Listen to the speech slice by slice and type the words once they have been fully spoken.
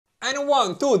And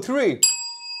 1, 2, 3.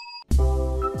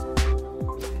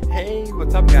 Hey,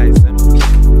 what's up guys?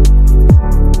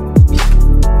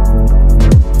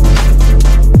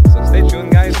 So stay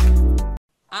tuned guys.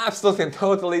 Absolutely and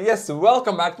totally, yes,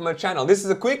 welcome back to my channel. This is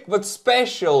a quick but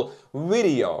special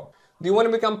video. Do you want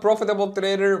to become profitable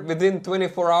trader within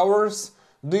 24 hours?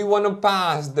 Do you want to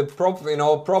pass the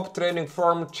prop trading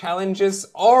firm challenges?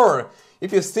 Or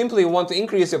if you simply want to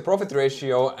increase your profit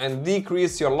ratio and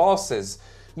decrease your losses,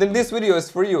 then this video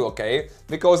is for you, okay?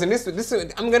 Because in this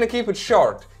I'm gonna keep it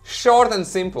short and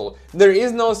simple.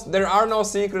 There are no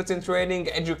secrets in trading.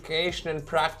 Education and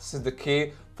practice is the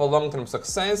key for long-term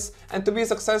success. And to be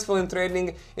successful in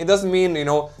trading, it doesn't mean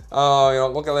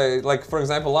like for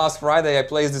example, last Friday I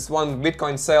placed this one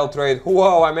Bitcoin sale trade.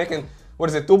 Whoa, I'm making, what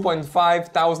is it,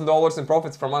 $2,500 in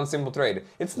profits from one simple trade.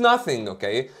 It's nothing,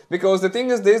 okay? Because the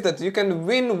thing is this, that you can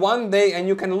win one day and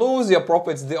you can lose your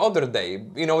profits the other day.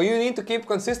 You need to keep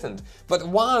consistent. But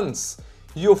once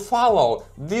you follow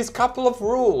these couple of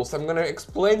rules I'm gonna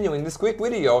explain you in this quick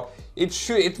video,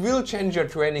 it will change your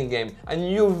trading game and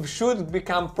you should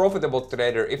become profitable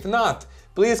trader. If not,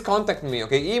 please contact me,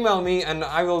 okay? Email me and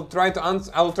I will try to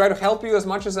help you as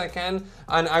much as I can,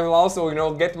 and I will also,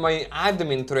 get my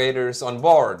admin traders on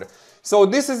board. So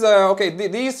this is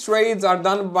these trades are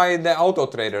done by the auto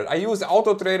trader. I use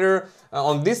auto trader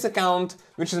on this account,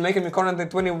 which is making me currently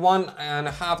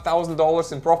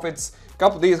 $21,500 in profits.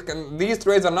 These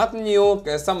trades are not new.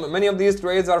 Many of these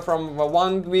trades are from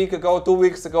 1 week ago, 2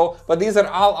 weeks ago, but these are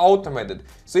all automated.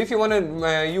 So if you want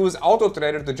to use auto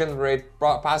trader to generate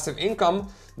passive income,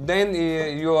 then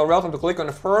you are welcome to click on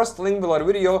the first link below the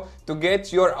video to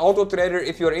get your auto trader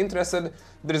if you're interested.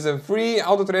 There is a free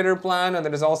auto trader plan and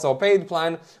there is also a paid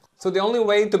plan. So the only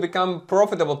way to become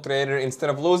profitable trader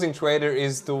instead of losing trader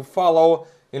is to follow,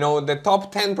 the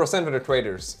top 10% of the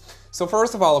traders. So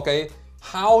first of all, okay,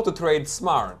 how to trade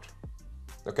smart.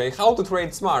 Okay, how to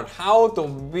trade smart, how to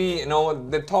be,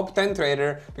 the top 10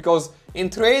 trader, because in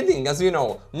trading, as you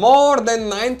know, more than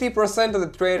 90% of the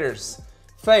traders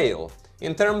fail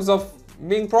in terms of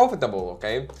being profitable,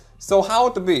 okay? So how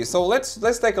to be, so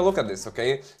let's take a look at this,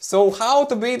 okay? So how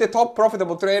to be the top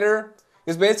profitable trader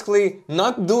is basically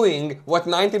not doing what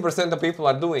 90% of people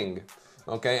are doing,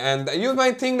 okay? And you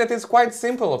might think that it's quite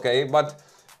simple, okay? But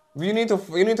you need to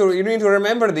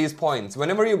remember these points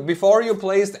before you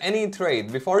place any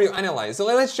trade, before you analyze. So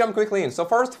let's jump quickly in. So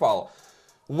first of all,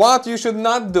 what you should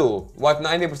not do, what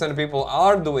 90% of people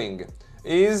are doing,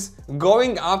 is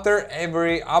going after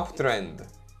every uptrend,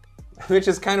 which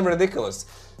is kind of ridiculous.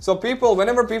 So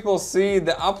whenever people see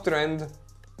the uptrend,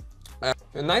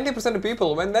 90% of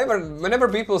people, whenever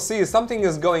people see something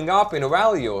is going up in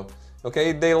value,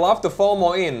 okay, they love to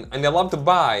FOMO in and they love to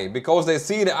buy because they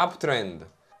see the uptrend.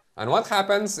 And what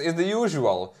happens is the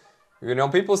usual.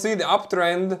 People see the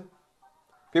uptrend,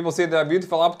 people see the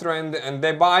beautiful uptrend and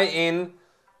they buy in,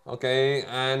 okay,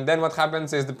 and then what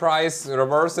happens is the price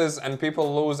reverses and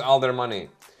people lose all their money.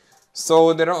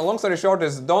 So the long story short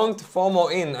is, don't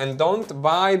FOMO in and don't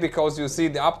buy because you see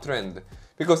the uptrend.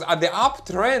 Because at the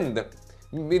uptrend,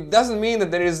 it doesn't mean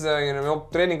that there is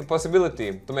trading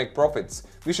possibility to make profits.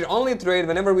 We should only trade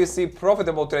whenever we see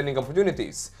profitable trading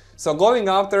opportunities. So going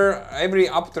after every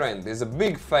uptrend is a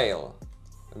big fail.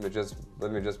 Let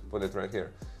me just put it right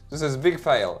here. This is a big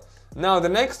fail. Now the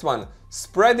next one,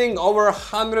 spreading over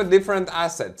 100 different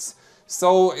assets.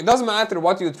 So it doesn't matter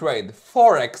what you trade,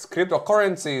 forex,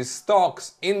 cryptocurrencies,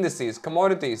 stocks, indices,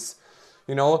 commodities.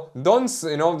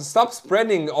 Stop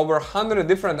spreading over 100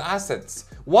 different assets.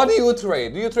 What do you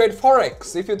trade? Do you trade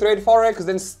forex? If you trade forex,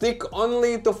 then stick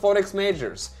only to forex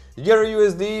majors. Euro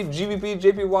USD, GBP,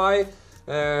 JPY.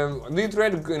 Do you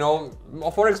trade,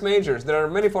 forex majors? There are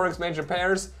many forex major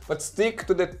pairs, but stick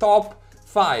to the top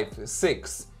 5,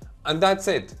 6, and that's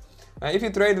it. If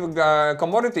you trade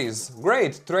commodities,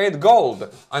 great, trade gold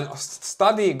and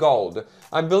study gold.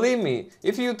 And believe me,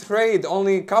 if you trade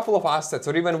only a couple of assets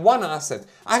or even one asset,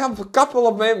 I have a couple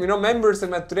of members in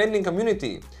my trading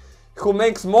community who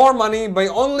makes more money by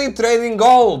only trading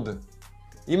gold.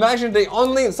 Imagine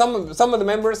some of the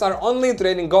members are only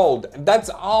trading gold.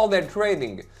 That's all they're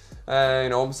trading.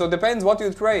 So it depends what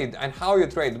you trade and how you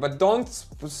trade, but don't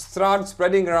start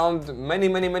spreading around many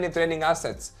trading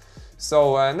assets.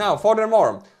 So now,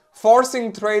 furthermore,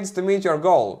 forcing trades to meet your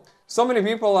goal. So many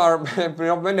people are,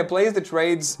 when they place the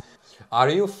trades, are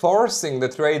you forcing the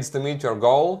trades to meet your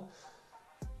goal?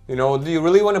 Do you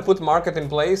really want to put market in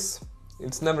place?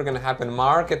 It's never going to happen.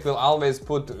 Market will always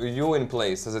put you in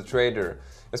place as a trader.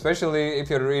 Especially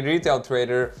if you're a retail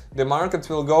trader, the markets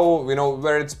will go,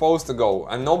 where it's supposed to go,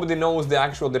 and nobody knows the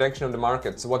actual direction of the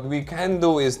markets. What we can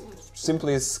do is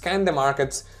simply scan the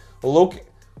markets, look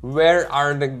where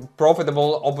are the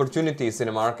profitable opportunities in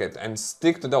the market and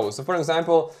stick to those. So for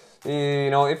example,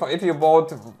 if you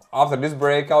bought after this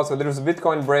breakout, so there was a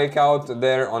Bitcoin breakout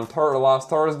there on last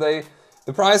Thursday,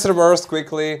 the price reversed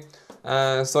quickly.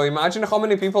 So imagine how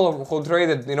many people who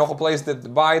traded, who placed the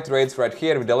buy trades right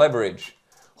here with the leverage.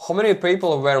 How many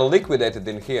people were liquidated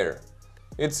in here?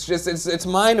 It's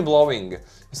mind-blowing.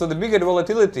 So the bigger the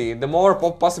volatility, the more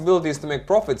possibilities to make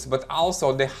profits, but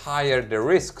also the higher the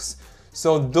risks.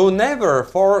 So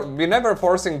be never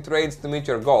forcing trades to meet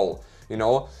your goal.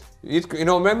 Remember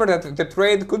that the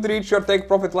trade could reach your take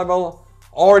profit level,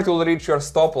 or it will reach your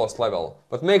stop loss level.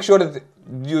 But make sure that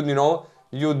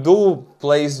you do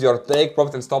place your take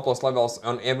profit and stop loss levels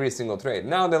on every single trade.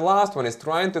 Now the last one is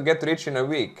trying to get rich in a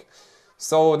week.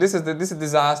 So this is a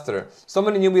disaster. So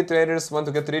many newbie traders want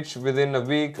to get rich within a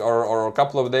week or a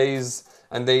couple of days,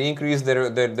 and they increase their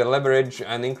leverage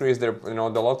and increase their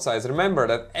the lot size. Remember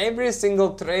that every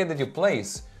single trade that you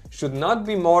place should not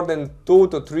be more than 2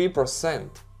 to 3%.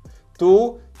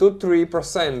 2 to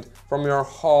 3% from your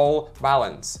whole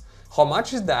balance. How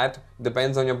much is that?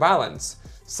 Depends on your balance.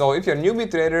 So if you're a newbie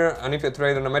trader and if you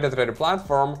trade on a MetaTrader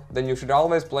platform, then you should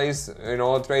always place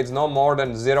trades no more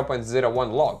than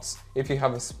 0.01 lots. If you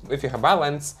have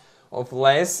balance of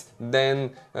less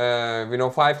than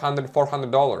 $500,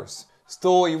 $400.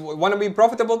 So you want to be a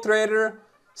profitable trader?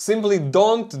 Simply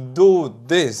don't do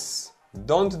this.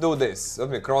 Don't do this.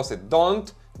 Let me cross it.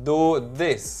 Don't do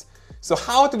this. So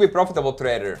how to be a profitable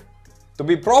trader? To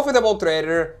be a profitable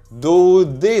trader, do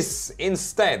this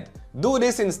instead. Do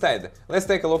this instead. Let's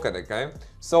take a look at it, okay?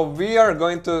 So we are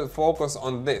going to focus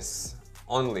on this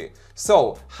only.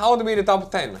 So how to be the top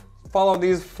 10? Follow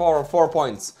these four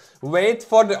points. Wait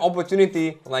for the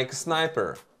opportunity like a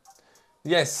sniper.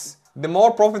 Yes, the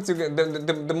more profits you get,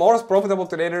 the most profitable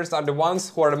traders are the ones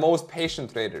who are the most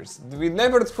patient traders. We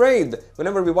never trade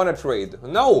whenever we want to trade.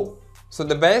 No. So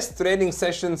the best trading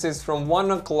sessions is from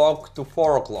 1 o'clock to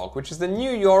 4 o'clock, which is the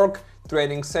New York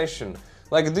trading session.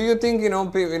 Like, do you think,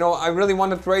 I really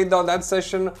want to trade on that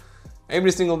session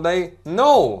every single day?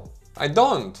 No, I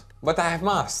don't, but I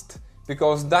must.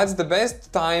 Because that's the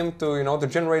best time to, to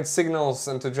generate signals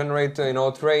and to generate,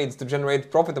 trades, to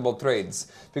generate profitable trades.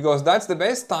 Because that's the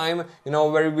best time,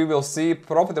 where we will see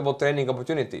profitable trading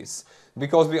opportunities.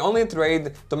 Because we only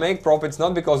trade to make profits,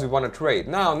 not because we want to trade.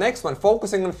 Now, next one,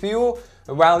 focusing on few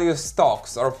value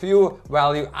stocks or few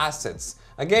value assets.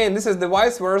 Again, this is the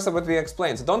vice versa what we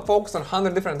explained. So don't focus on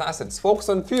 100 different assets, focus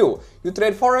on few. You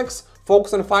trade Forex,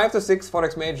 focus on 5 to 6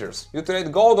 Forex majors. You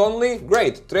trade gold only,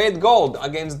 great, trade gold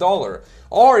against dollar.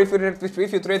 Or if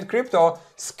you trade crypto,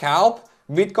 scalp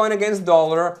Bitcoin against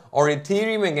dollar or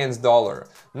Ethereum against dollar.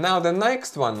 Now the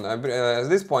next one,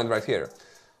 this point right here.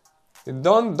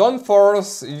 Don't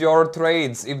force your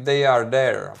trades if they are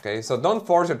there, okay? So don't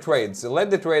force your trades, let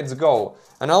the trades go.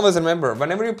 And always remember,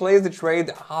 whenever you place the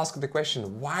trade, ask the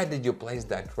question, why did you place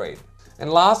that trade? And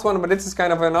last one, but this is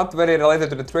kind of not very related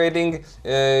to the trading,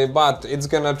 but it's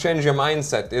gonna change your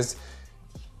mindset, is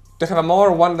to have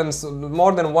more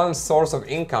than one source of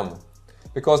income.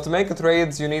 Because to make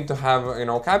trades, you need to have,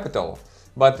 capital.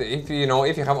 But if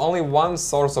you have only one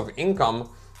source of income,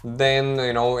 then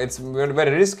it's very,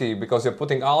 very risky because you're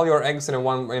putting all your eggs in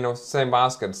one same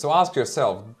basket. So ask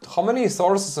yourself, how many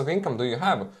sources of income do you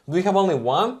have? Do you have only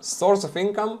one source of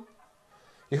income?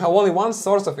 You have only one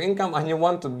source of income and you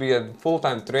want to be a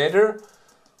full-time trader?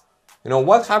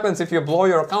 What happens if you blow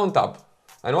your account up?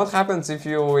 And what happens if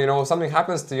something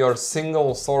happens to your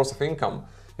single source of income?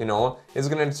 It's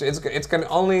gonna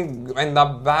only end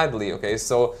up badly, okay?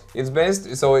 So it's best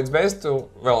to,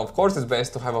 well, of course it's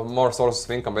best to have more sources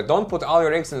of income, but don't put all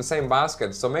your eggs in the same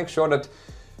basket. So make sure that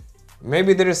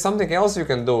maybe there is something else you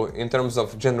can do in terms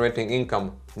of generating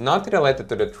income, not related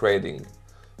to the trading.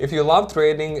 If you love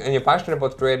trading and you're passionate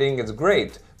about trading, it's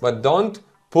great, but don't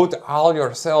put all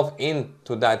yourself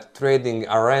into that trading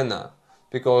arena,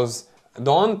 because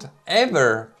don't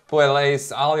ever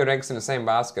place all your eggs in the same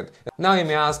basket. Now you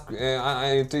may ask,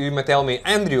 you may tell me,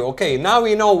 Andrew, okay, now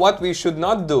we know what we should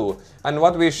not do and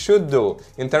what we should do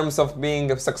in terms of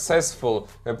being a successful,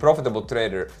 profitable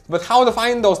trader. But how to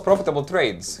find those profitable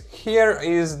trades? Here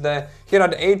are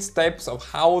the 8 steps of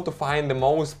how to find the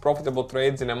most profitable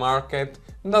trades in a market.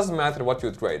 It doesn't matter what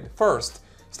you trade. First,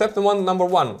 number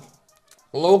one,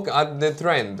 look at the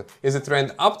trend. Is the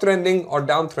trend uptrending or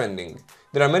downtrending?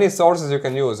 There are many sources you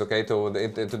can use, okay, to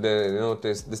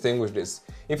distinguish this.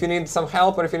 If you need some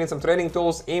help or if you need some trading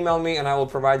tools, email me and I will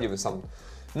provide you with some.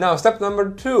 Now, step number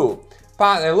 2,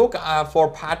 look for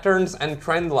patterns and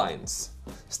trend lines.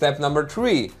 Step number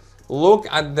 3, look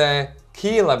at the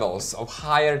key levels of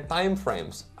higher time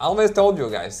frames. I always told you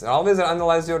guys, always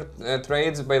analyze your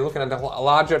trades by looking at the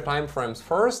larger time frames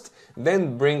first,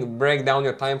 then break down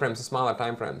your time frames to smaller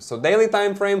time frames. So daily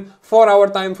time frame, 4-hour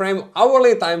time frame,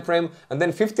 hourly time frame, and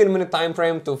then 15-minute time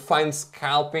frame to find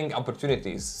scalping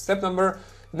opportunities.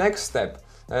 Next step,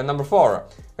 number 4,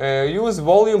 use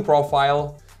volume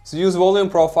profile. So use volume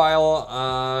profile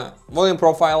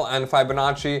and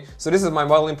Fibonacci. So this is my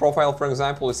volume profile, for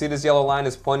example. You see this yellow line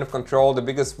is point of control. The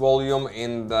biggest volume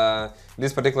in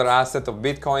this particular asset of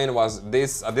Bitcoin was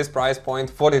this at this price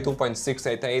point,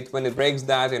 42.688. When it breaks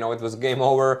that, you know, it was game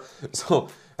over. So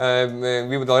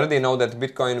we would already know that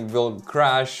Bitcoin will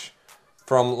crash.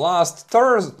 From last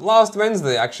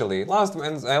Wednesday, actually, last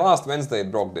Wednesday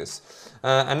it broke this.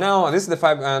 And now this is the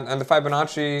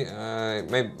Fibonacci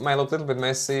might look a little bit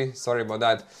messy, sorry about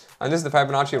that. And this is the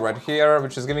Fibonacci right here,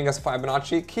 which is giving us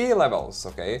Fibonacci key levels,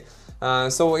 okay?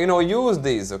 So, you know, use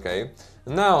these, okay?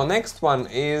 Now, next one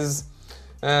is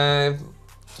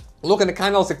look at the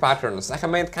candlestick patterns. I have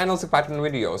made candlestick pattern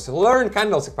videos. Learn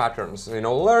candlestick patterns, you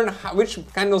know, learn which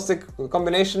candlestick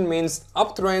combination means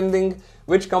uptrending,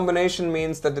 which combination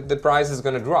means that the price is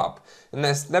going to drop. And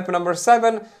then step number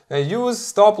 7, use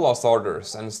stop loss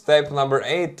orders. And step number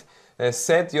 8,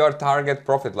 set your target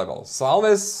profit levels. So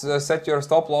always set your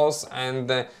stop loss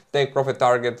and take profit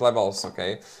target levels,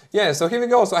 okay? Yeah, so here we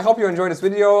go. So I hope you enjoyed this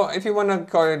video. If you want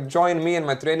to join me and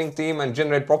my trading team and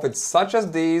generate profits such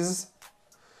as these,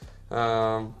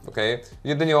 okay,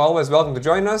 then you're always welcome to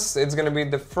join us. It's going to be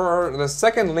the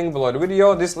second link below the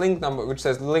video. This link number, which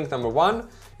says link number 1.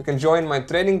 You can join my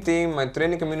trading team, my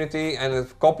training community, and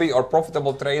copy or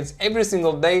profitable trades every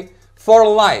single day for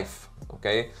life.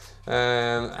 Okay,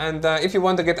 if you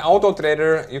want to get Auto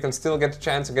Trader, you can still get a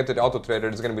chance to get to the Auto Trader.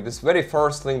 It's going to be this very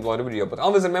first link below the video. But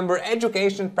always remember,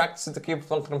 education practices to keep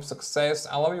long-term success.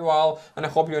 I love you all, and I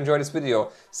hope you enjoyed this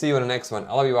video. See you in the next one.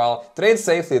 I love you all. Trade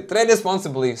safely, trade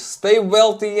responsibly, stay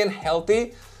wealthy and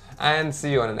healthy, and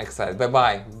see you on the next slide. Bye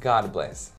bye. God bless.